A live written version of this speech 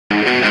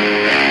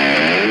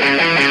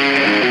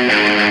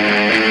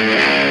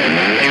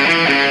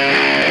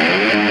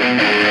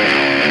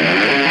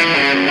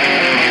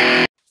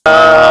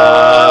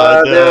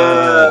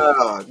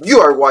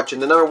watching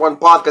the #1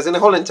 podcast in the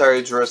whole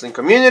entire wrestling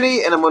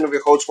community, and I'm one of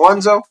your hosts,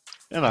 Juanzo.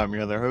 And I'm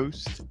your other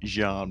host,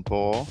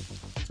 Jean-Paul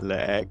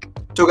Leck.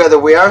 Together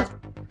we are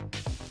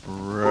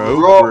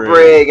Raw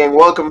Break, and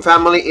welcome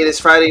family. It is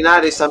Friday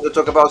night, it's time to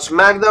talk about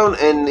Smackdown,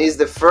 and it's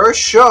the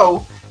first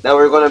show that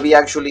we're going to be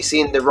actually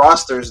seeing the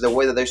rosters the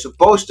way that they're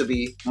supposed to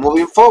be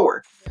moving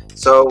forward.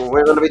 So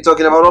we're going to be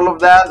talking about all of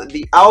that,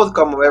 the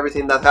outcome of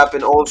everything that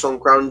happened also on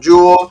Crown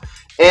Jewel,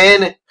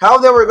 and how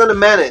they were going to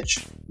manage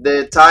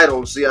the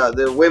titles,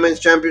 the Women's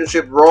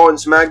Championship, Raw and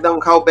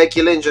SmackDown, how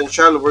Becky Lynch and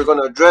Charlotte were going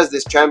to address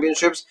these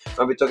championships.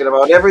 We'll be talking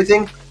about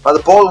everything.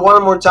 But Paul,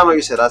 one more time, like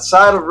you said,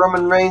 outside of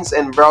Roman Reigns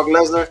and Brock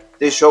Lesnar,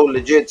 this show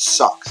legit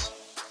sucks.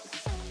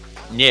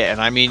 Yeah,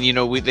 and I mean,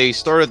 they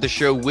started the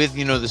show with,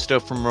 the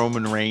stuff from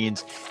Roman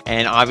Reigns,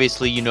 and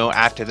obviously,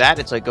 after that,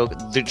 it's like,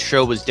 the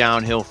show was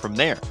downhill from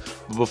there.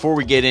 But before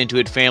we get into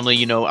it,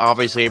 family,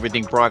 obviously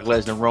everything Brock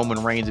Lesnar,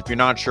 Roman Reigns, if you're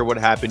not sure what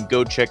happened,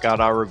 go check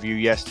out our review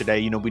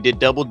yesterday. We did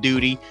double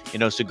duty,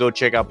 so go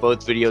check out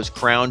both videos.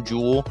 Crown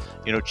Jewel,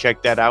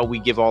 check that out. We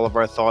give all of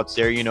our thoughts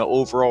there.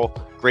 Overall,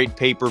 great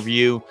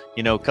pay-per-view,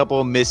 a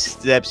couple of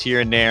missteps here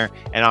and there,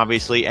 and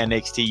obviously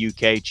NXT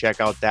UK, check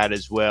out that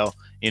as well.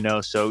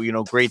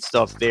 So great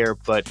stuff there.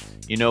 But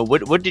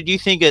what did you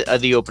think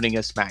of the opening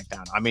of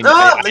SmackDown? I mean,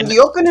 the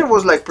opening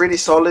was like pretty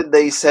solid.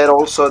 They said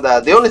also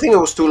that the only thing that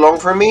was too long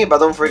for me, but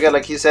don't forget,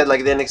 like he said,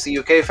 like the NXT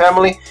UK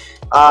family,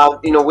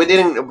 we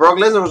didn't. Brock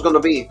Lesnar was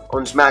gonna be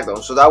on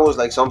SmackDown, so that was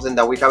like something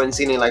that we haven't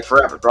seen in like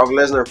forever. Brock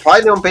Lesnar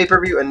fighting on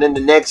pay-per-view, and then the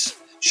next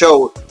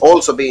show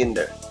also being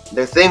there.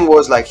 The thing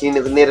was like he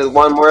needed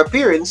one more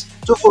appearance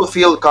to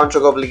fulfill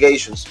contract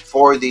obligations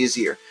for this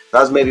year.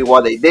 That's maybe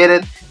why they did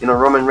it.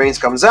 Roman Reigns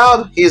comes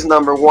out. He's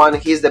 #1.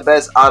 He's the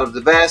best out of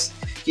the best.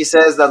 He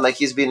says that like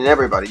he's beaten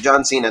everybody.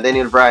 John Cena,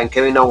 Daniel Bryan,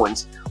 Kevin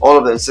Owens, all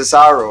of them.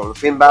 Cesaro,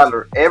 Finn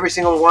Balor, every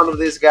single one of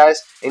these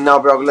guys. And now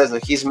Brock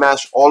Lesnar. He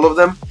smashed all of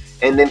them.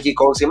 And then he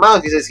calls him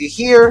out. He says,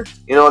 here.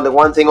 The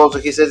one thing also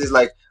he says is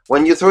like,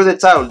 when you throw the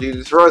title, do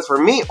you throw it for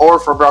me or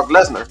for Brock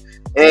Lesnar?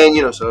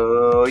 And,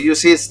 so you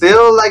see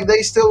still like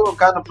they still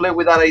kind of play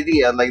with that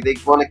idea. Like they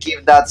want to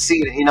keep that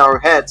seed in our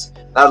heads.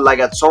 That like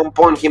at some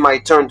point he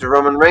might turn to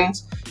Roman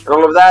Reigns and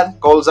all of that.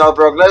 Calls out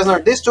Brock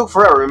Lesnar. This took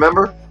forever,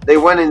 remember? They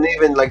went and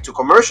even like to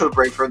commercial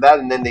break for that,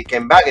 and then they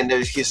came back, and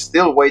he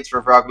still waits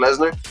for Brock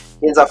Lesnar.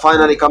 He ends up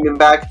finally coming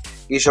back.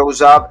 He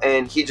shows up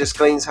and he just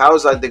cleans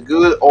house like the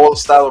good old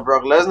style of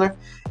Brock Lesnar.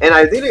 And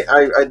I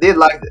did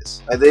like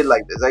this. I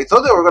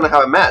thought they were gonna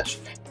have a match,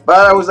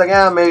 but I was like,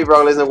 maybe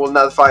Brock Lesnar will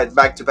not fight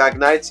back-to-back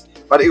nights.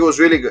 But it was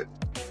really good.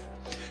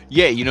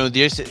 Yeah,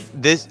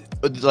 this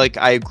like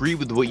I agree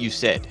with what you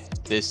said.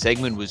 This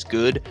segment was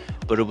good,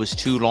 but it was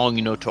too long,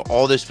 till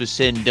all this was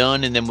said and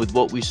done. And then with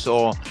what we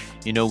saw,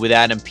 with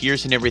Adam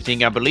Pearce and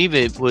everything, I believe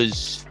it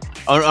was.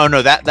 Oh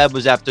no, that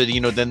was after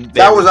then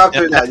that was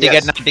after that.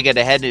 Yes. Not to get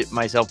ahead of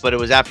myself, but it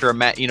was after a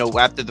match.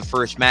 After the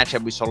first match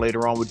that we saw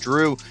later on with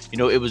Drew.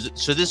 It was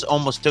so this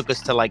almost took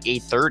us to like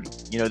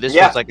 8:30. This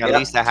was like at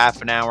least a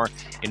half an hour.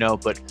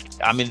 But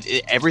I mean,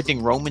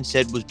 everything Roman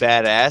said was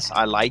badass.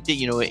 I liked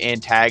it.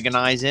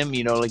 Antagonize him.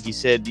 Like you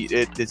said,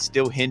 it's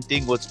still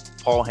hinting what's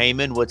Paul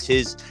Heyman, what's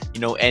his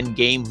end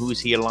game, who's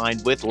he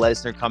aligned with.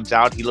 Lesnar comes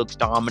out, he looks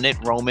dominant.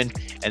 Roman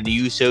and the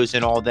Usos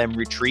and all them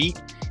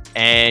retreat.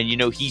 And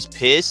he's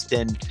pissed,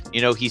 and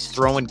he's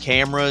throwing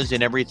cameras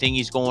and everything.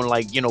 He's going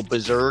like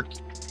berserk.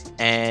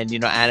 And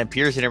Adam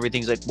Pearce and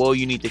everything's like, well,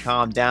 you need to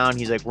calm down.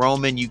 He's like,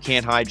 Roman, you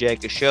can't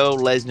hijack a show.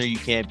 Lesnar, you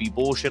can't be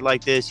bullshit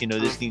like this.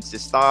 This needs to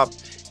stop.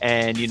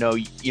 And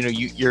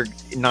you're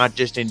not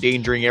just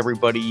endangering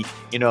everybody,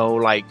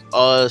 like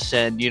us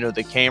and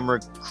the camera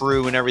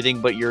crew and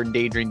everything, but you're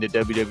endangering the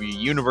WWE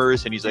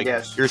universe. And he's like,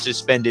 yes, you're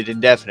suspended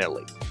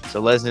indefinitely.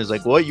 So Lesnar's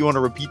like, what? You want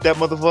to repeat that,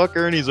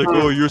 motherfucker? And he's like,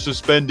 oh, you're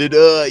suspended.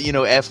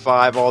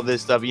 F5, all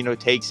this stuff.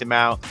 Takes him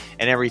out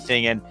and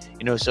everything. And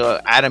so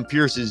Adam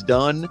Pearce is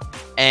done.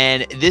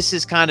 And this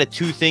is kind of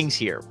two things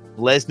here.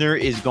 Lesnar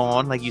is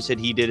gone, like you said,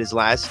 he did his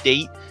last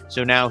date,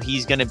 so now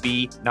he's going to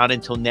be not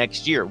until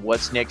next year.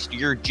 What's next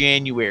year?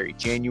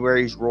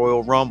 January's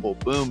Royal Rumble.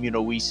 Boom,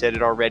 we said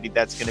it already.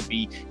 That's going to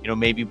be,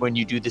 maybe when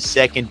you do the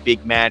second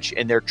big match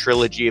in their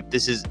trilogy, if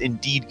this is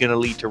indeed going to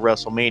lead to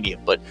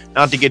WrestleMania. But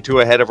not to get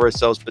too ahead of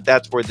ourselves, but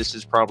that's where this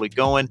is probably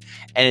going.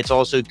 And it's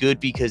also good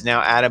because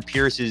now Adam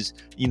Pearce's,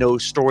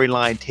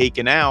 storyline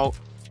taken out,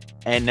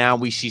 and now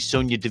we see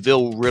Sonya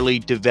Deville really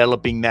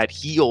developing that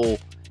heel.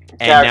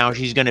 And now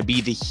she's going to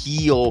be the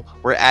heel,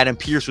 where Adam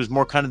Pearce was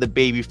more kind of the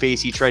baby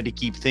face. He tried to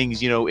keep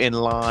things, in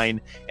line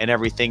and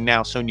everything.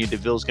 Now Sonya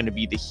Deville's going to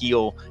be the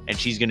heel, and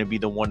she's going to be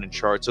the one in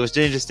charge. So it's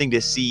interesting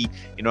to see,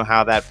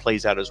 how that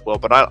plays out as well.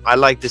 But I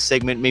like this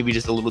segment, maybe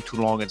just a little too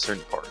long in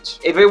certain parts.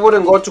 If it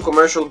wouldn't go to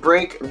commercial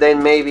break,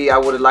 then maybe I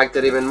would have liked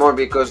it even more,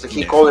 because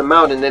he called him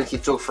out, and then he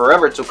took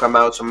forever to come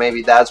out. So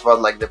maybe that's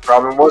what like the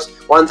problem was.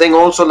 One thing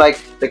also, like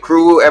the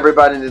crew,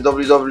 everybody in the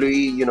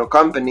WWE,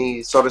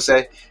 company, so to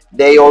say,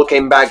 they all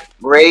came back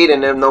great,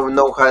 and then no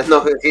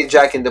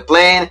hijacking the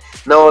plane,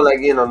 no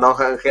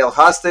held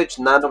hostage,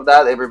 none of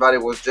that. Everybody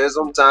was just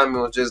on time. It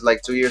was just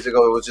like 2 years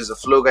ago. It was just a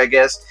fluke, I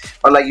guess.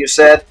 But like you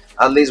said,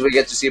 At least we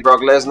get to see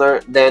Brock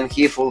Lesnar. Then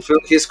he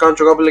fulfilled his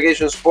contract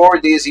obligations for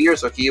this year,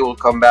 so he will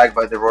come back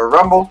by the Royal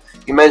Rumble.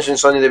 You mentioned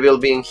Sonya Deville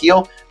being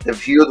heel. The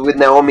feud with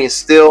Naomi is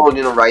still,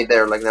 you know, right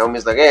there. Like,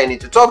 Naomi's like, hey, I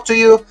need to talk to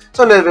you.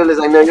 Sonya Deville is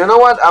like, no, you know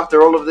what?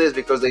 After all of this,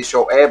 because they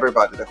show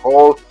everybody, the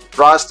whole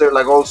roster,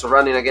 like, also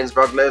running against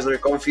Brock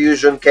Lesnar,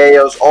 confusion,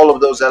 chaos, all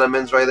of those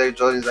elements right there.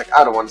 So he's like,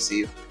 I don't want to see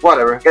you.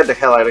 Whatever, get the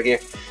hell out of here.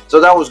 So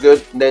that was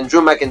good. Then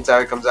Drew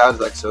McIntyre comes out,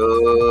 like,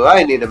 so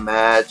I need a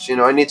match. You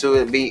know, I need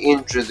to be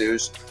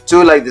introduced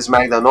to, like, the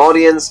SmackDown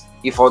audience.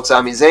 He fought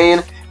Sami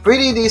Zayn.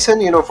 Pretty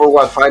decent, you know, for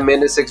what, 5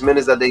 minutes, 6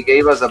 minutes that they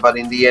gave us, but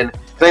in the end,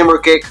 Claymore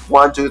kick,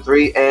 1, 2,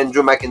 3, and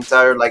Drew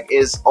McIntyre, like,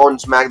 is on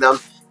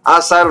SmackDown.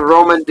 Outside of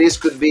Roman, this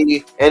could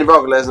be, and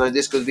Brock Lesnar,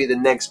 this could be the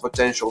next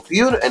potential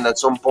feud, and at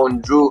some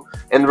point, Drew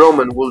and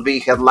Roman will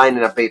be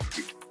headlining a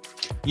pay-per-view.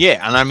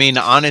 Yeah, and I mean,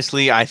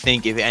 honestly, I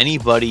think if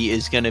anybody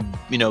is going to,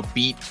 you know,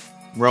 beat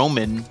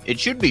Roman, it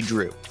should be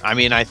Drew. I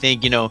mean, I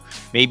think, you know,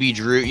 maybe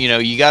Drew, you know,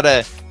 you got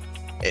to...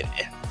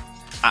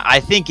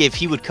 I think if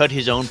he would cut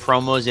his own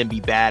promos and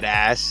be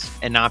badass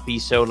and not be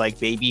so like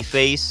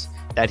babyface,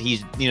 that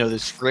he's, you know, the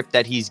script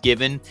that he's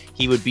given,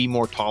 he would be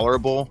more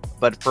tolerable.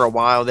 But for a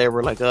while they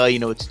were like, oh, you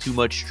know, it's too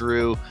much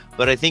Drew.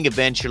 But I think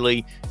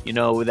eventually, you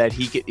know, that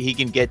he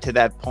can get to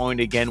that point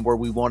again where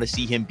we want to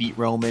see him beat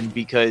Roman,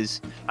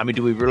 because, I mean,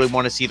 do we really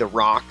want to see The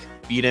Rock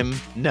beat him?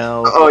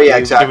 No. Oh, yeah,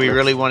 exactly. Do we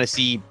really want to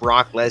see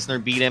Brock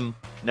Lesnar beat him?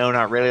 No,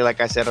 not really. Like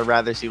I said, I'd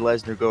rather see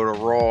Lesnar go to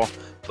Raw.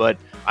 But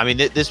I mean,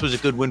 this was a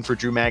good win for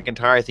Drew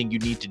McIntyre. I think you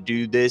need to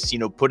do this, you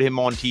know, put him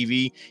on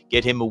TV,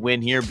 get him a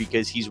win here,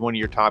 because he's one of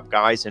your top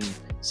guys. And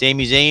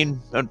Sami Zayn,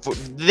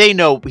 they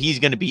know he's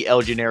going to be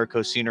El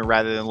Generico sooner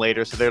rather than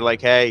later. So they're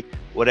like, hey,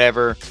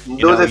 whatever.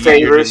 Do the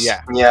favors.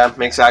 Yeah,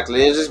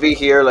 exactly. Just be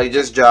here, like,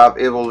 just job.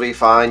 It will be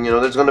fine. You know,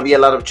 there's going to be a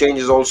lot of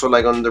changes also,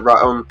 like, on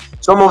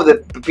some of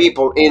the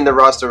people in the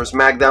roster of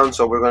SmackDown.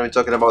 So we're going to be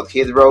talking about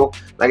Hit Row.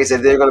 Like I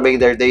said, they're going to make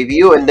their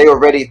debut, and they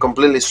already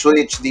completely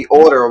switched the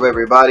order of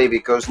everybody,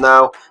 because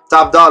now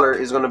Top Dollar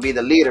is going to be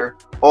the leader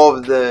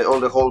of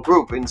the whole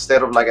group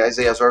instead of, like,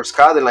 Isaiah Swerve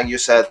Scott. And like you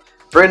said,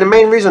 for the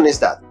main reason is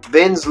that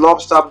Vince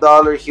loves Top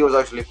Dollar. He was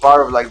actually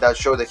part of, like, that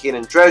show, The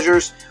Hidden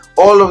Treasures,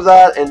 all of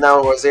that. And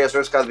now Isaiah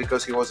Swerve Scott,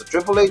 because he was a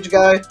Triple H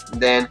guy,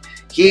 then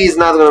he's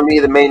not going to be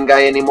the main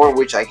guy anymore,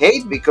 which I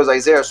hate, because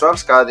Isaiah Swerve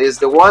Scott is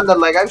the one that,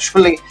 like,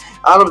 actually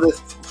out of the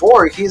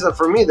four, he's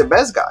for me the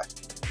best guy.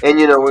 And,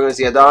 you know, we're going to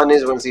see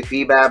Adonis, we're going to see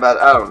P-Bab, but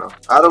I don't know.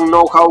 I don't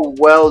know how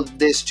well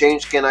this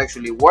change can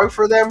actually work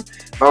for them,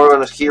 but we're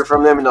going to hear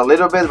from them in a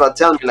little bit. But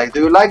tell me, like,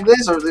 do you like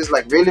this, or is this,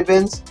 like, really,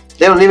 Vince?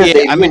 They don't even,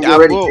 yeah, I mean, you're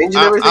already changing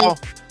everything?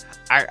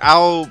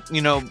 I'll,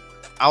 you know,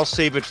 I'll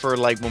save it for,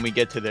 like, when we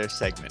get to their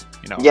segment,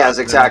 you know. Yes,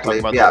 exactly.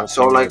 Yeah,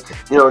 so, like,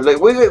 you know, like,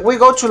 we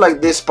go to, like,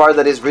 this part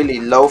that is really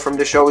low from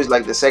the show, is,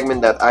 like, the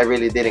segment that I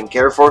really didn't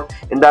care for,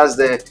 and that's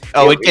the...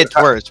 Oh, it gets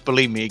worse.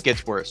 Believe me, it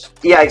gets worse.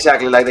 Yeah,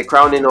 exactly. Like, the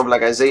crowning of,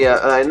 like,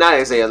 not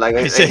Isaiah, like,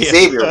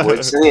 Xavier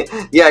Woods.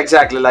 Yeah,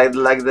 exactly. Like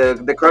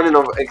the crowning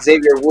of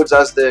Xavier Woods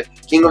as the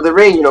King of the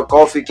Ring. You know,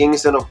 Kofi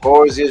Kingston, of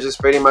course, he's just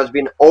pretty much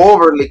been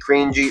overly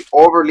cringy,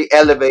 overly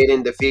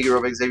elevating the figure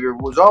of Xavier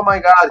Woods. Oh, my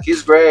God,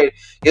 he's great.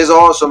 He's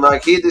awesome.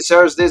 Like, he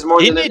deserves this more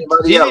than anybody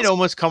else. Didn't it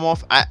almost come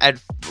off,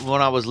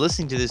 when I was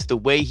listening to this, the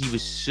way he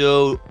was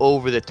so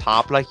over the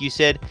top, like you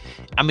said?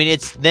 I mean,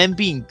 it's them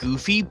being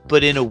goofy,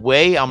 but in a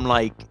way, I'm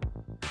like,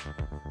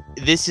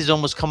 this is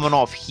almost coming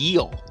off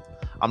heel.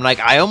 I'm like,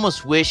 I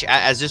almost wish,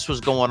 as this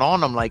was going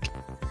on, I'm like,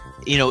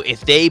 you know,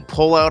 if they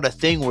pull out a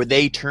thing where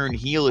they turn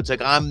heel, it's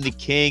like, I'm the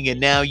king, and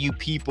now you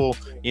people,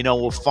 you know,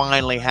 will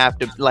finally have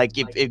to, like,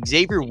 if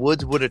Xavier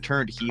Woods would have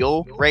turned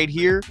heel right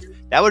here,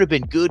 that would have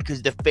been good,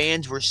 because the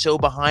fans were so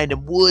behind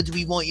him. Woods,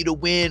 we want you to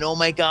win. Oh,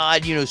 my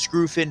God. You know,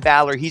 screw Finn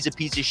Balor. He's a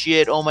piece of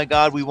shit. Oh, my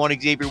God. We want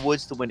Xavier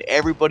Woods to win.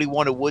 Everybody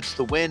wanted Woods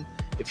to win.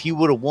 If he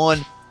would have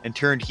won and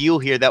turned heel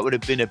here, that would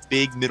have been a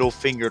big middle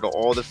finger to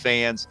all the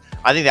fans.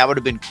 I think that would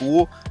have been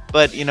cool.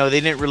 But, you know, they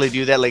didn't really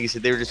do that. Like I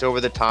said, they were just over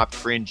the top,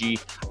 cringy,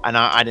 and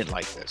I didn't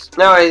like this.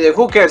 No,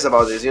 who cares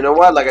about this? You know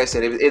what? Like I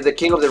said, if the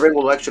King of the Ring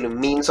will actually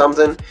mean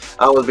something,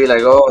 I would be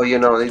like, oh, you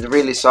know, it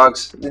really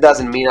sucks. It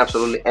doesn't mean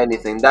absolutely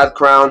anything. That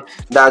crown,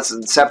 that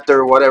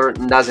scepter, whatever,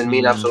 doesn't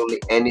mean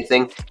absolutely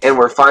anything. And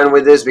we're fine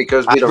with this,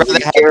 because we don't really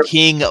care.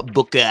 King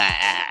Booker.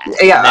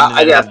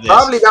 Yeah,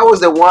 probably that was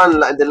the one,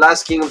 the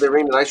last King of the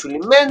Ring that actually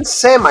meant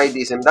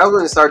semi-decent. That was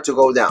going to start to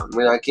go down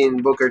when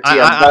King Booker T.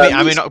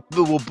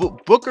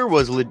 Booker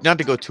was, not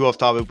to go too off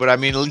topic, but I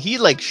mean, he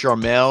like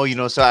Charmel, you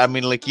know, so I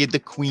mean, like, he had the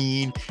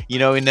Queen, you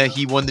know, and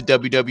he won the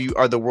WWE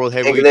or the World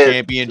Heavyweight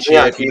Championship,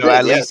 yeah, you know,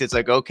 at least it's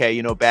like, okay,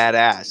 you know,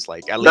 badass,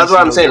 like, at least that's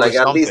what I'm saying, like,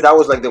 at least that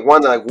was like the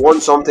one that like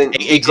won something.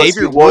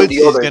 Xavier Woods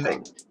is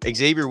gonna,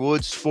 Xavier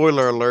Woods,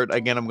 spoiler alert,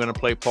 again, I'm gonna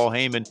play Paul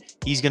Heyman,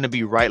 he's gonna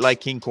be right like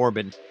King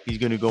Corbin, he's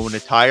gonna go an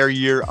entire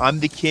year, I'm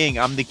the king,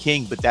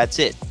 but that's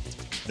it.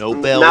 No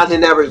belt.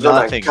 Nothing ever is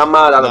gonna come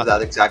out of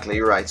that. Exactly,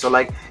 you're right. So,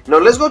 like, you know,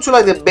 let's go to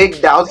like the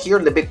big doubt here,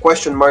 the big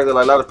question mark that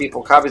a lot of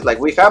people have is like,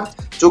 we have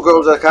two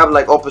girls that have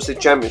like opposite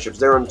championships.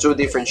 They're on two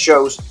different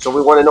shows, so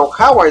we want to know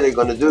how are they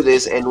going to do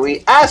this, and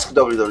we ask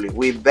WWE,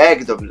 we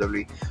beg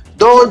WWE,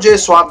 don't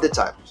just swap the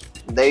titles.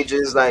 They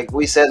just, like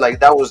we said, like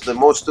that was the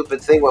most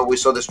stupid thing when we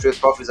saw the Street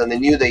Profits and the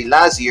New Day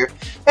last year,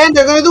 and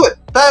they're gonna do it.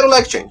 Title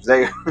exchange.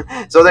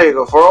 So there you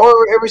go.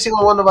 For every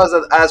single one of us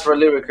that asks for a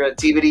little bit of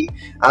creativity,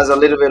 as a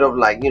little bit of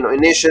like, you know,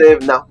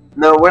 initiative. No,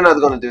 we're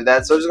not gonna do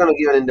that. So we're just gonna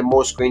give it in the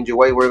most cringy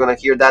way. We're gonna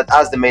hear that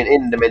as the main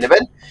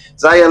event.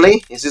 Xia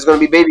Li, this is gonna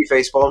be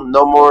babyface, Paul.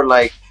 No more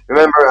like,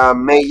 remember,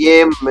 Mei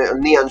Yim,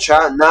 Nian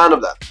Sha, none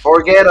of that.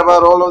 Forget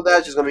about all of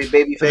that. She's gonna be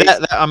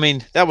babyface. I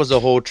mean, that was a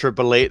whole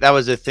Triple H. That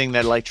was a thing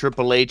that like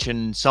Triple H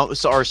and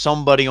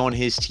somebody on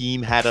his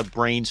team had a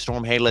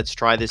brainstorm. Hey, let's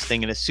try this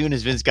thing. And as soon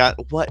as Vince got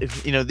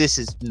this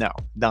is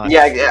done.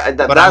 Yeah.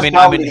 But I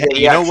mean, hey,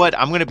 you know what?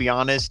 I'm gonna be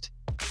honest.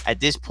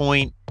 At this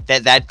point,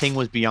 that thing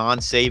was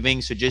beyond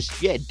saving. So just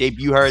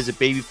debut her as a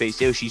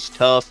babyface. She's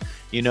tough.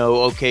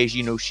 Okay,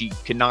 she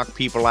can knock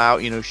people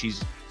out. She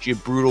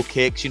have brutal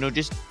kicks.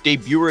 Just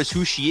debut her as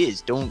who she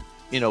is. Don't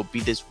be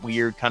this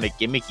weird kind of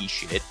gimmicky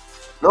shit.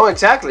 No,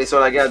 exactly. So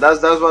like,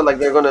 that's what like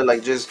they're gonna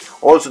like just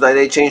also that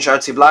they changed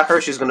Shotzi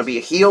Blackheart. She's gonna be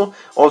a heel.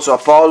 Also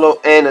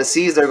Apollo and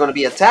Aziz, they're gonna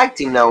be a tag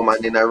team now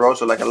Monday Night Raw.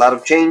 So like a lot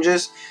of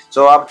changes.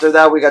 So after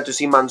that, we got to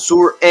see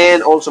Mansoor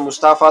and also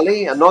Mustafa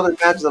Ali. Another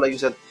match that, like you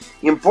said,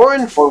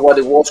 important for what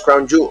it was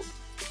Crown Jewel.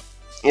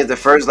 It's the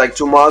first like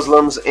two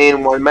Muslims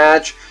in one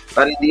match,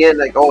 but in the end,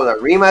 like, oh, the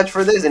rematch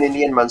for this, and in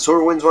the end,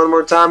 Mansoor wins one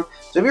more time.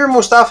 So if you're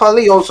Mustafa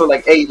Ali, also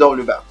like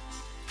AEW bound.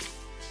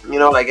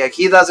 Like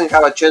he doesn't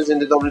have a chance in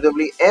the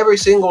WWE. Every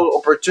single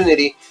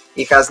opportunity,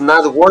 it has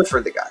not worked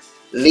for the guy.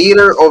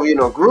 Leader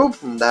of group,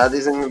 that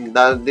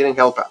didn't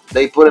help out.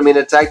 They put him in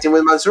a tag team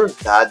with Mansoor,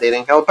 that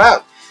didn't help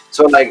out.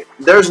 So like,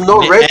 there's no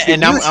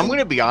retribution. And I'm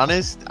gonna be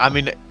honest. I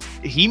mean,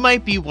 he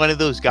might be one of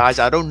those guys.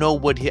 I don't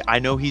know I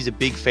know he's a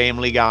big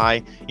family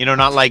guy.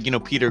 Not like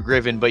Peter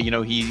Griffin, but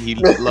he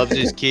loves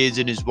his kids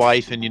and his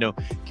wife, and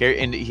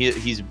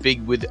he's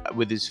big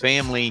with his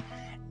family.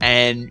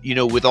 And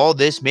with all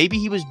this, maybe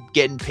he was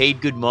getting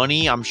paid good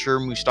money. I'm sure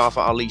Mustafa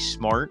Ali's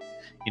smart.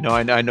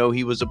 I know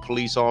he was a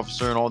police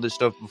officer and all this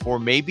stuff before.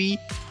 Maybe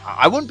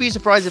I wouldn't be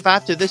surprised if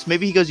after this,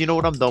 maybe he goes, you know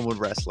what, I'm done with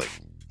wrestling.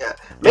 Yeah,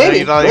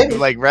 maybe, maybe.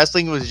 Like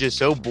wrestling was just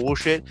so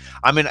bullshit.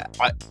 I mean,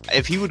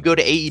 if he would go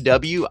to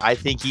AEW, I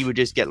think he would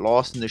just get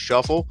lost in the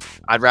shuffle.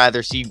 I'd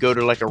rather see him go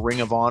to like a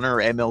Ring of Honor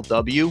or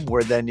MLW,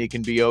 where then you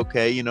can be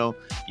okay. You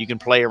can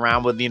play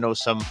around with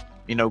some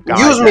guys.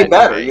 Use me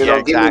better.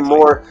 Give me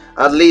more,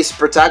 at least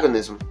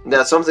protagonism.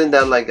 That's something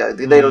that like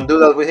they don't do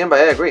that with him. But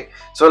I agree.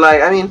 So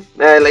like, I mean,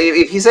 like,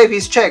 if he saved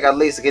his check, at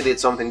least he did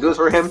something good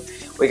for him.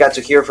 We got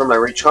to hear from like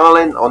Rich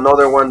Holland,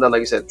 another one that,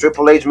 like you said,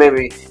 Triple H,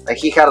 maybe like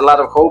he had a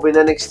lot of hope in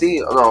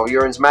NXT. Oh, no,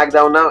 you're in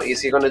Smackdown now.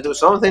 Is he gonna do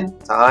something?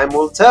 Time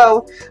will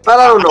tell. But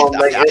I don't know.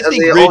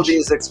 All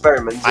these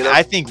experiments.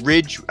 I think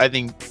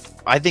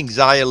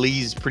Xia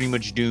Li's pretty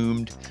much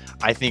doomed.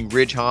 I think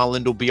Rich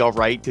Holland will be all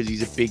right because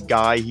he's a big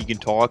guy. He can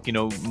talk,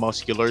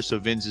 muscular. So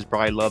Vince is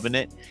probably loving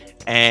it.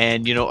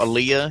 And,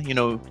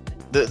 Aaliyah,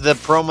 the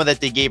promo that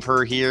they gave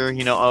her here,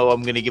 oh,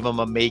 I'm going to give him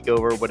a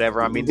makeover,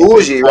 whatever. I mean,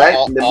 bougie, right?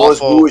 The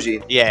most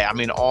bougie. Yeah, I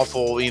mean,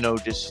 awful,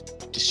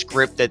 just the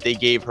script that they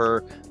gave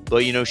her.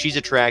 But, she's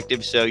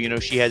attractive. So,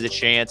 she has a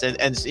chance.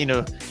 And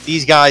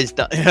these guys,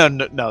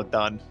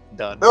 done.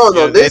 No,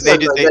 they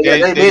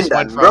been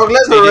done. Brock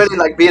Lesnar already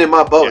like beat him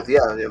up both.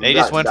 Yeah, they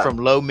just went from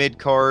low mid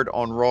card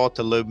on Raw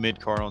to low mid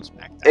card on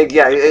SmackDown.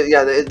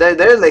 Yeah.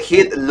 They're like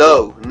hit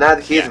low,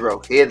 not hit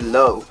low, hit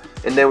low.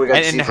 And then we got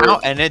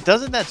and it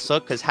doesn't that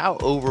suck because how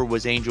over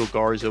was Angel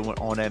Garza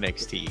on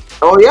NXT?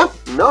 Oh yeah,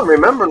 no,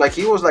 remember like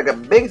he was like a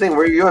big thing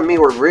where you and me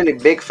were really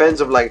big fans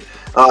of like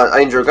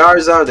Angel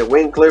Garza, the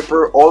Wing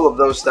Clipper, all of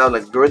those stuff,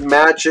 like good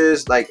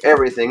matches, like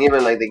everything,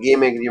 even like the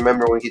gimmick. You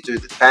remember when he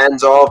took the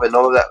pants off and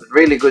all of that,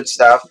 really good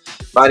stuff.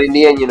 But in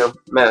the end,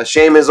 man,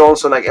 Sheamus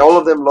also like all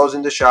of them lost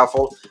in the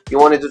shuffle. You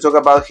wanted to talk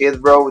about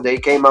Hit Bro, they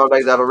came out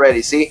like that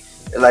already. See,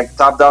 like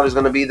Top Dog is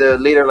gonna be the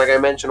leader, like I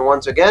mentioned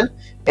once again.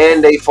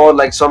 And they fought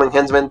like some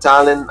enhancement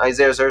talent,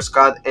 Isaiah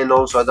Scott and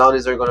also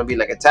Adonis are going to be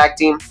like a tag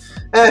team.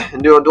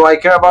 Do I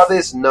care about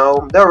this?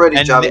 No, they're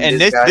already jobbing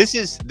this guy.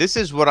 This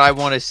is what I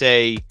want to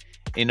say.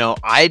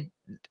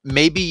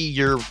 Maybe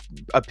your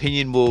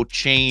opinion will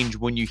change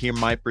when you hear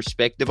my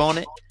perspective on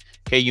it.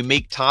 Okay, you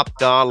make Top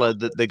Dollar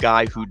the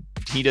guy who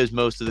he does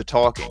most of the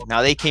talking.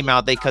 Now they came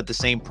out, they cut the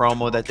same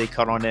promo that they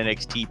cut on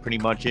NXT, pretty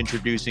much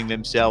introducing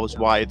themselves,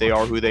 why they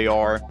are who they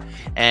are,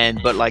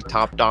 but like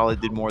Top Dollar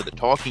did more of the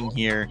talking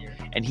here,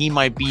 and he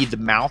might be the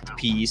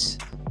mouthpiece.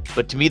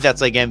 But to me,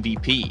 that's like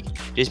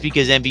MVP. Just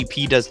because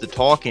MVP does the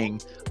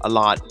talking a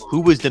lot,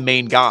 who was the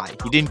main guy?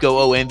 He didn't go,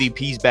 oh,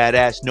 MVP's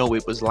badass. No,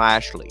 it was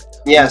Lashley.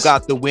 Yes. Who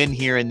got the win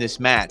here in this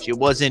match. It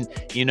wasn't,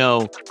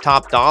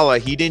 Top Dollar.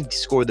 He didn't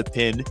score the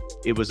pin.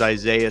 It was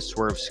Isaiah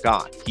Swerve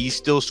Scott. He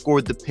still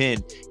scored the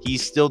pin.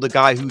 He's still the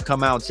guy who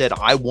come out and said,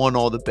 I won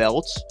all the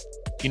belts.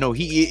 you know,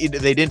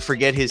 they didn't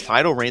forget his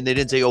title reign. They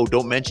didn't say, oh,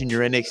 don't mention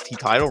your NXT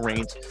title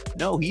reigns.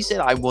 No, he said,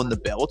 I won the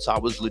belts. I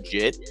was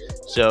legit.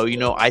 So, you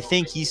know, I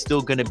think he's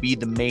still going to be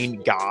the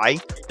main guy,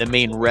 the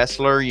main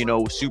wrestler, you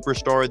know,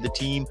 superstar of the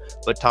team.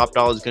 But Top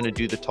Dollar is going to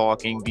do the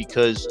talking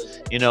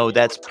because, you know,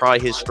 that's probably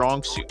his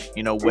strong suit.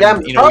 You know,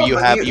 when you know you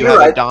have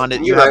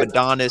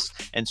Adonis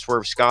and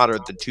Swerve Scott are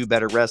the two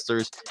better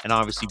wrestlers, and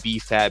obviously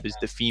B-Fab is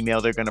the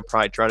female. They're going to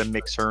probably try to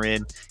mix her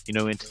in, you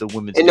know, into the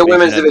women's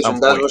division.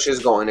 That's where she's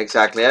going.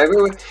 Exactly. I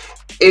agree with,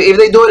 if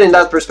they do it in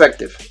that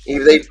perspective,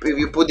 if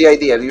you put the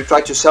idea, if you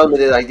try to sell me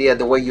the idea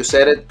the way you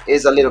said it,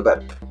 is a little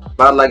better.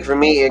 But like for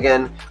me,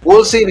 again,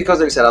 we'll see, because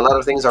like I said, a lot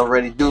of things are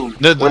already doomed.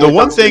 The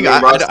one thing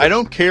I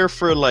don't care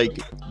for, like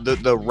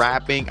the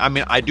rapping. I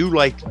mean, I do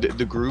like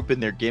the group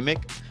and their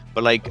gimmick,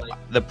 but like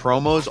the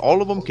promos,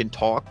 all of them can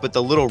talk, but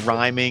the little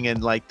rhyming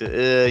and like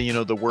the you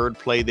know, the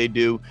wordplay they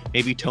do,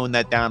 maybe tone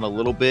that down a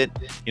little bit.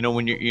 You know,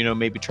 when you're, you know,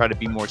 maybe try to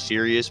be more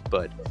serious,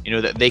 but you know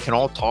that they can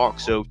all talk.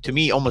 So to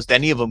me, almost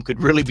any of them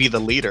could really be the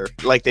leader.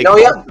 Like they talk.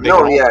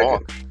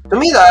 To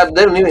me, that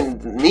they don't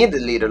even need the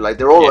leader. Like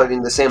they're all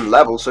in the same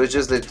level. So it's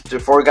just the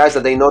four guys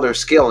that they know their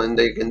skill and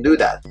they can do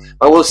that.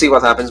 But we'll see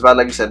what happens. But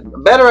like you said,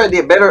 better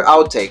idea, better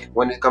outtake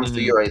when it comes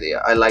to your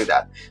idea. I like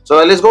that.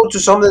 So let's go to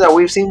something that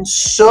we've seen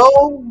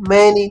so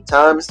many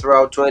times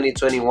throughout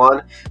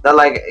 2021 that,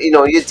 like, you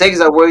know, it takes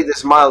away the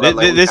smile. That,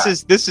 like,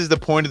 this is the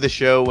point of the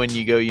show when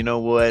you go, you know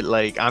what,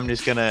 like I'm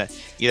just gonna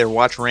either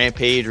watch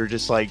Rampage or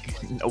just like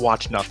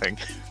watch nothing.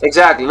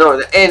 Exactly. No,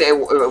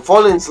 and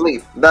falling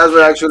asleep. That's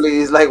what actually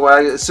is like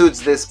what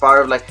suits this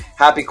part of like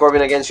Happy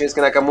Corbin against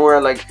Shinsuke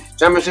Nakamura, like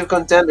championship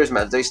contenders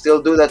match. They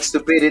still do that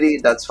stupidity.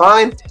 That's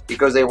fine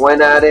because they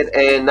went at it.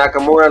 And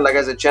Nakamura, like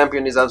as a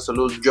champion, is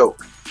absolute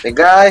joke. The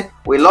guy,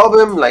 we love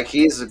him, like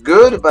he's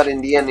good, but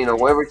in the end, you know,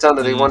 every time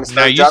that they want to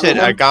start. Now you said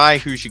a guy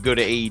who should go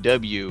to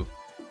AEW.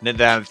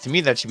 That to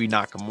me, that should be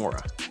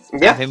Nakamura.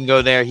 Yeah, have him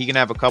go there. He can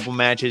have a couple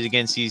matches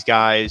against these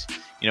guys.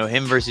 You know,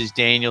 him versus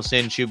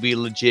Danielson should be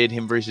legit.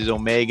 Him versus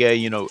Omega,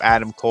 you know,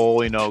 Adam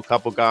Cole, you know, a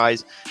couple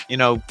guys. You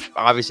know,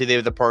 obviously they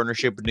have the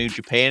partnership with New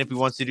Japan if he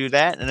wants to do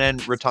that, and then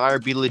retire,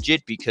 be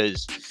legit,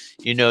 because,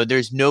 you know,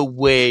 there's no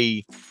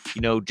way,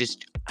 you know,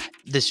 just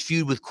this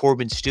feud with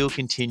Corbin still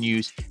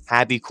continues.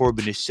 Happy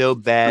Corbin is so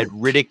bad.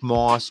 Riddick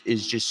Moss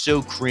is just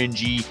so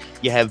cringy.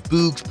 You have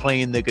Boogs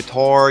playing the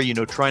guitar, you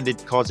know, trying to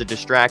cause a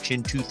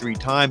distraction 2-3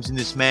 times in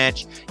this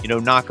match. You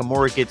know,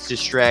 Nakamura gets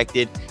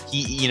distracted.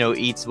 He, you know,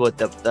 eats what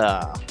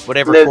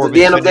whatever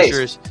Corbin's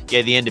finishers.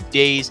 Yeah, the end of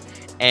days.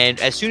 And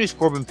as soon as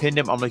Corbin pinned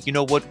him, I'm like, you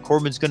know what?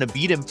 Corbin's going to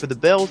beat him for the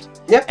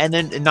belt. Yeah. And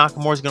then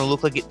Nakamura's going to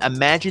look like it.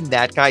 Imagine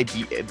that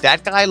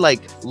guy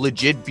like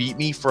legit beat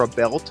me for a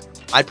belt.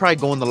 I'd probably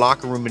go in the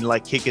locker room and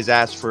like kick his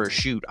ass for a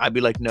shoot. I'd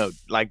be like, no,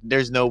 like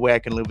there's no way I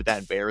can live with that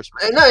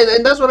embarrassment.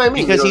 And that's what I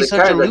mean. Because he's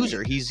such a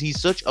loser. He's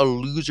such a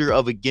loser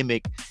of a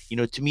gimmick. You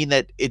know, to me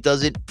that it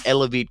doesn't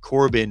elevate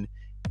Corbin.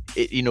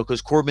 You know,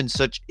 because Corbin's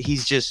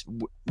he's just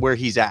where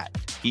he's at.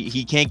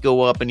 He can't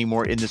go up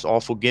anymore in this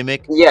awful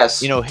gimmick.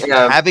 Yes. You know,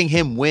 having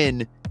him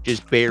win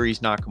just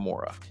buries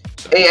Nakamura.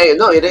 So. Hey,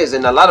 no, it is.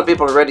 And a lot of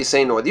people are already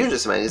saying what you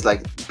just meant. It's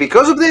like,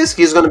 because of this,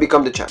 he's going to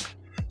become the champion.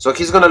 So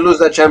he's going to lose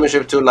that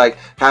championship to, like,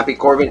 Happy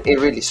Corbin. It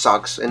really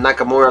sucks. And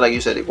Nakamura, like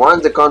you said,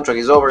 once the contract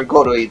is over,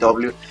 go to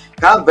AEW.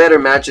 Have better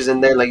matches,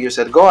 and then, like you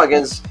said, go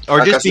against... Or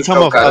just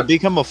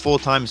become a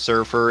full-time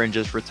surfer and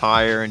just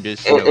retire and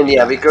just...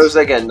 yeah, because,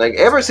 again, like,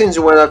 ever since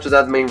you went up to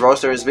that main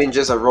roster, it's been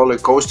just a roller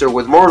coaster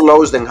with more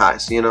lows than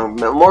highs, you know?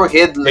 More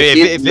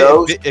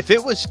lows. If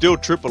it was still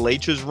Triple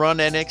H's run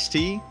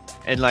NXT...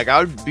 And like I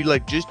would be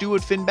like, just do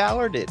what Finn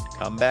Balor did.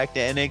 Come back to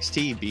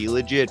NXT, be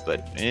legit.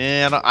 But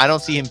I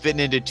don't see him fitting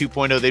into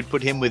 2.0. They'd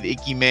put him with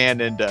Icky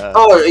Man and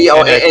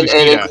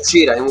and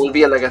Kushida, and will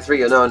be like a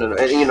 3. No.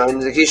 And, you know,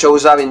 and he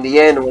shows up in the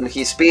end when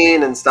he's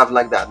spin and stuff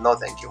like that. No,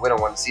 thank you. We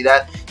don't want to see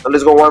that. So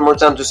let's go one more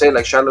time to say,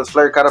 like, Charlotte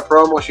Flair cut a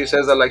promo. She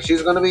says that like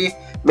she's gonna be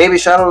maybe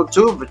Charlotte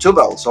two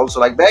belts. Also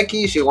like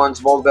Becky, she wants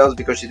both belts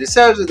because she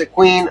deserves it. The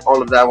Queen, all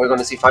of that. We're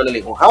gonna see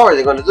finally. Well, how are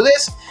they gonna do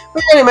this?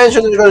 We already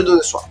mentioned they're gonna do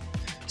the swap.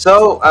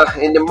 So,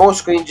 in the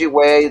most cringy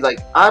way, like,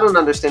 I don't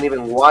understand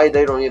even why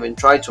they don't even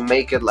try to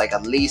make it, like,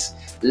 at least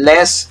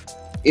less,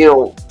 you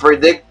know,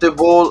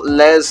 predictable,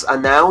 less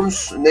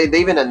announced. They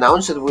even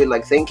announce it with,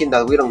 like, thinking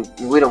that we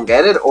don't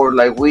get it, or,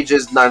 like, we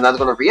just are not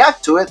going to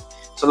react to it.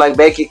 So, like,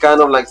 Becky kind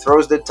of, like,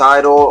 throws the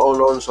title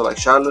alone, so, like,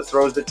 Charlotte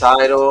throws the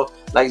title.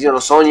 Like, you know,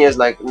 Sonya is,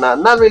 like,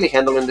 not really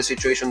handling the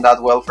situation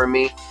that well for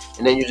me.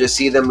 And then you just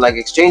see them, like,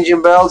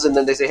 exchanging belts, and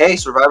then they say, hey,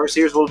 Survivor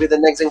Series will be the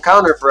next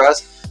encounter for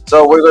us.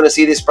 So we're going to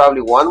see this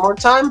probably one more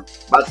time.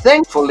 But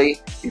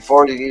thankfully,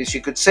 before she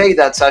could say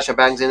that Sasha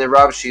Banks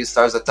interrupts, she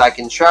starts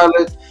attacking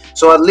Charlotte.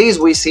 So at least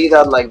we see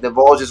that, like, the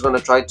Bulls is going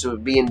to try to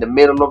be in the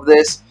middle of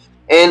this.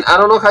 And I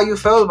don't know how you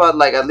felt, but,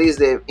 like, at least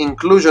the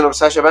inclusion of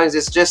Sasha Banks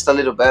is just a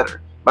little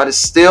better. But it's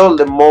still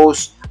the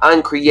most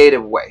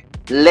uncreative way.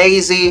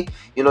 Lazy,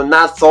 you know,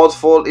 not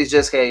thoughtful. It's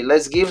just, hey,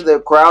 let's give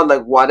the crowd,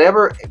 like,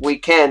 whatever we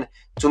can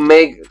to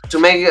make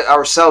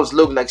ourselves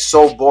look like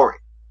so boring.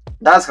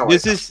 That's how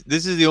this is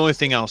the only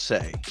thing I'll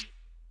say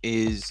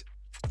is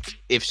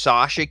if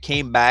Sasha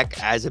came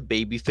back as a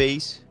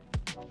babyface,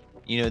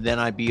 you know, then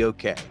I'd be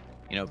okay.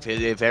 You know,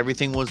 if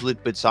everything was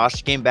lit, but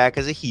Sasha came back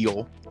as a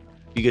heel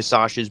because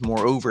Sasha's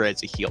more over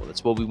as a heel.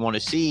 That's what we want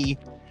to see.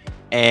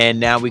 And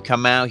now we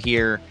come out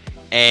here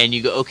and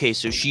you go, okay,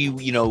 so she,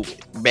 you know,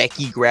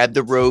 Becky grabbed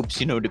the ropes,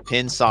 you know, to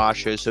pin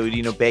Sasha. So,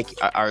 you know, Becky,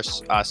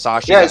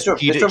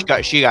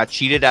 Sasha, she got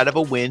cheated out of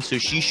a win. So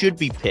she should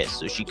be pissed.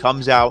 So she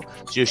comes out.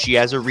 So she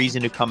has a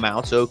reason to come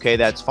out. So, okay,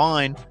 that's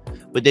fine.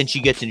 But then she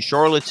gets in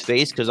Charlotte's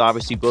face because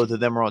obviously both of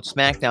them are on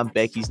SmackDown.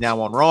 Becky's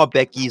now on Raw.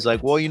 Becky's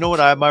like, well, you know what?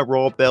 I have my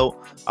Raw belt.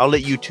 I'll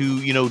let you two,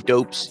 you know,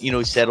 dopes, you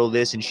know, settle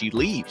this. And she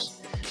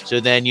leaves. So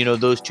then, you know,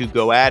 those two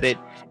go at it.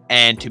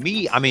 And to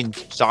me, I mean,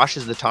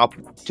 Sasha's the top.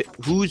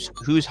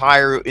 Who's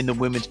higher in the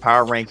women's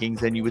power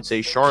rankings than you would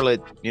say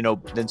Charlotte, you know,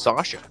 than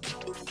Sasha?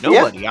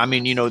 Nobody. Yeah. I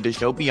mean, you know,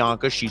 there's no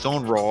Bianca. She's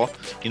on Raw.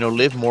 You know,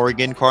 Liv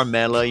Morgan,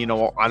 Carmella. You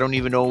know, I don't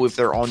even know if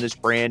they're on this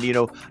brand. You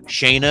know,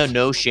 Shayna.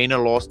 No,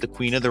 Shayna lost the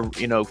Queen of the,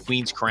 you know,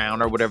 Queen's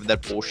Crown or whatever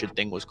that bullshit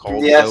thing was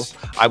called. Yes. So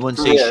I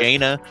wouldn't say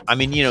Shayna. I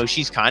mean, you know,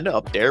 she's kind of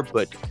up there,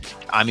 but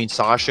I mean,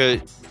 Sasha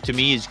to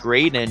me is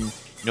great. And,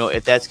 you know,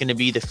 if that's going to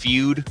be the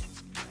feud,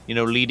 you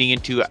know, leading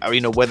into,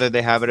 you know, whether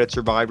they have it at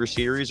Survivor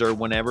Series or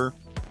whenever.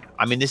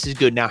 I mean, this is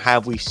good. Now,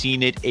 have we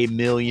seen it a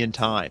million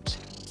times?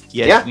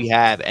 Yes, we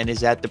have. And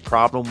is that the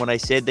problem when I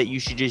said that you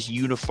should just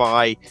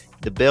unify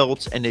the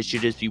belts and it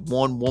should just be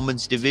one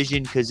woman's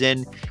division? Because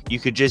then you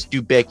could just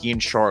do Becky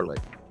and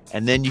Charlotte.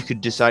 And then you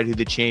could decide who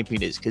the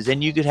champion is. Because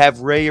then you could have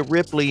Rhea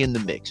Ripley in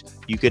the mix.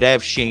 You could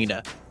have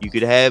Shayna. You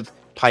could have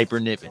Piper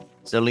Niven,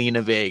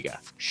 Zelina Vega,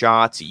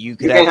 Shotzi. You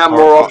could have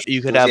more options.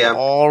 You could have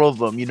all of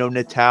them. You know,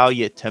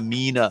 Natalya,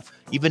 Tamina,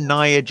 even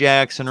Nia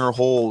Jax and her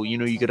whole. You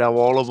know, you could have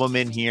all of them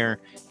in here,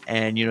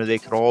 and you know they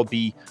could all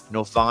be, you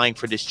know, vying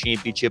for this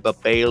championship.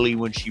 But Bayley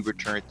when she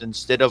returns,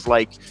 instead of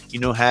like, you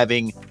know,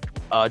 having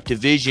a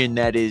division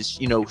that is,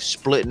 you know,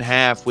 split in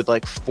half with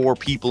like 4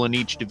 people in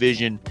each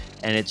division,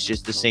 and it's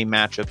just the same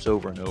matchups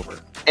over and over.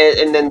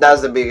 And then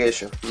that's the big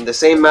issue. The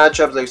same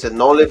matchups, like I said,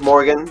 no Liv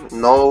Morgan,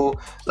 no,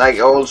 like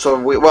also,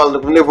 well,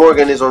 Liv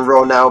Morgan is on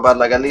Raw now, but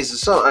like at least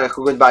some,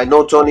 goodbye,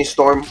 no Toni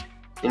Storm.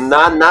 And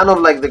none of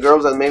like the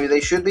girls that maybe they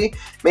should be.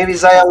 Maybe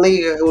Xia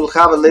Li will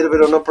have a little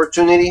bit of an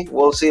opportunity.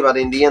 We'll see. But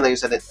in the end, like you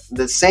said,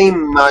 the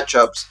same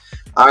matchups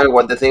are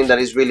what the thing that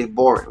is really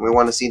boring. We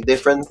want to see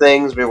different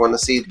things. We want to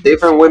see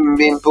different women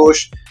being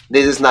pushed.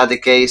 This is not the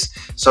case.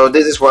 So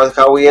this is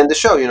how we end the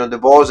show. You know, the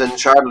Balls and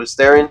Charlotte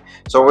staring.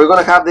 So we're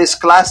going to have this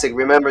classic.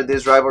 Remember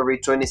this rivalry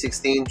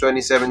 2016,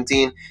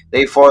 2017.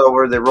 They fought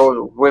over the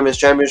Raw Women's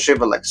Championship,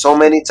 but like so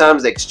many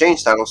times. They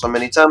exchanged titles so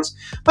many times.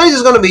 But it's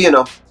just going to be, you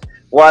know,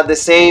 what the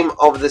same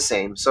of the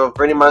same. So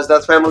pretty much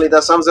that, family,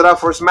 that sums it up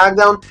for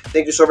SmackDown.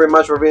 Thank you so very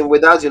much for being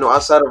with us. You know,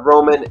 outside of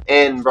Roman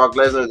and Brock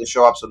Lesnar, the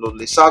show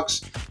absolutely sucks.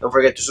 Don't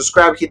forget to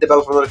subscribe, hit the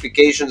bell for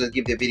notifications, and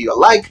give the video a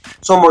like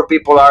so more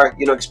people are,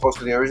 you know, exposed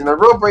to the original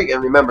Road Break.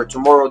 And remember,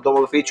 tomorrow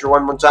double feature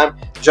one more time.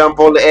 Jump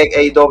on the egg,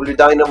 AEW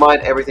Dynamite,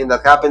 everything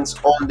that happens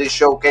on this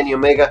show, Kenny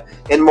Omega,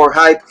 and more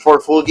hype for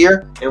Full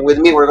Gear. And with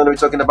me, we're going to be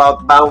talking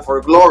about Bound for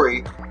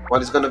Glory.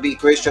 What is going to be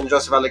Christian,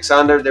 Joseph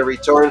Alexander, the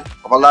return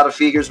of a lot of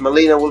figures.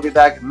 Melina will be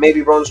back,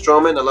 maybe Braun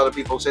Strowman. A lot of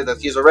people say that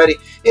he's already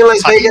in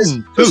Las Vegas.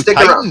 So stick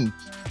around.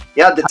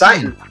 Yeah, the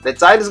Titan. The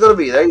Titan is going to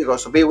be. There you go.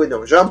 So be with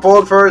them.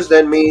 Jean-Paul first,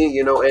 then me,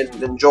 you know,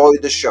 and enjoy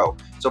the show.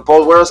 So,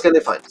 Paul, where else can they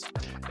find us?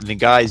 And then,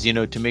 guys, you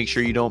know, to make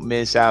sure you don't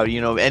miss out,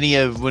 you know, any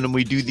of when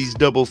we do these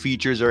double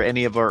features or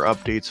any of our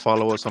updates,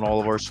 follow us on all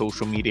of our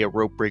social media.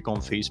 Rope Break on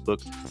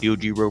Facebook, the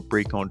OG Rope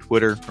Break on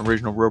Twitter,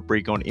 Original Rope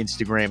Break on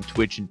Instagram,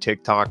 Twitch, and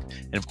TikTok.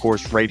 And, of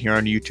course, right here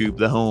on YouTube,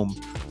 the home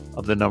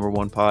of the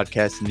 #1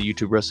 podcast in the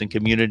YouTube wrestling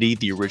community,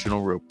 the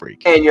Original Rope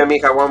Break. And you,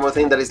 Amica, one more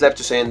thing that is left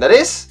to say, and that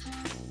is...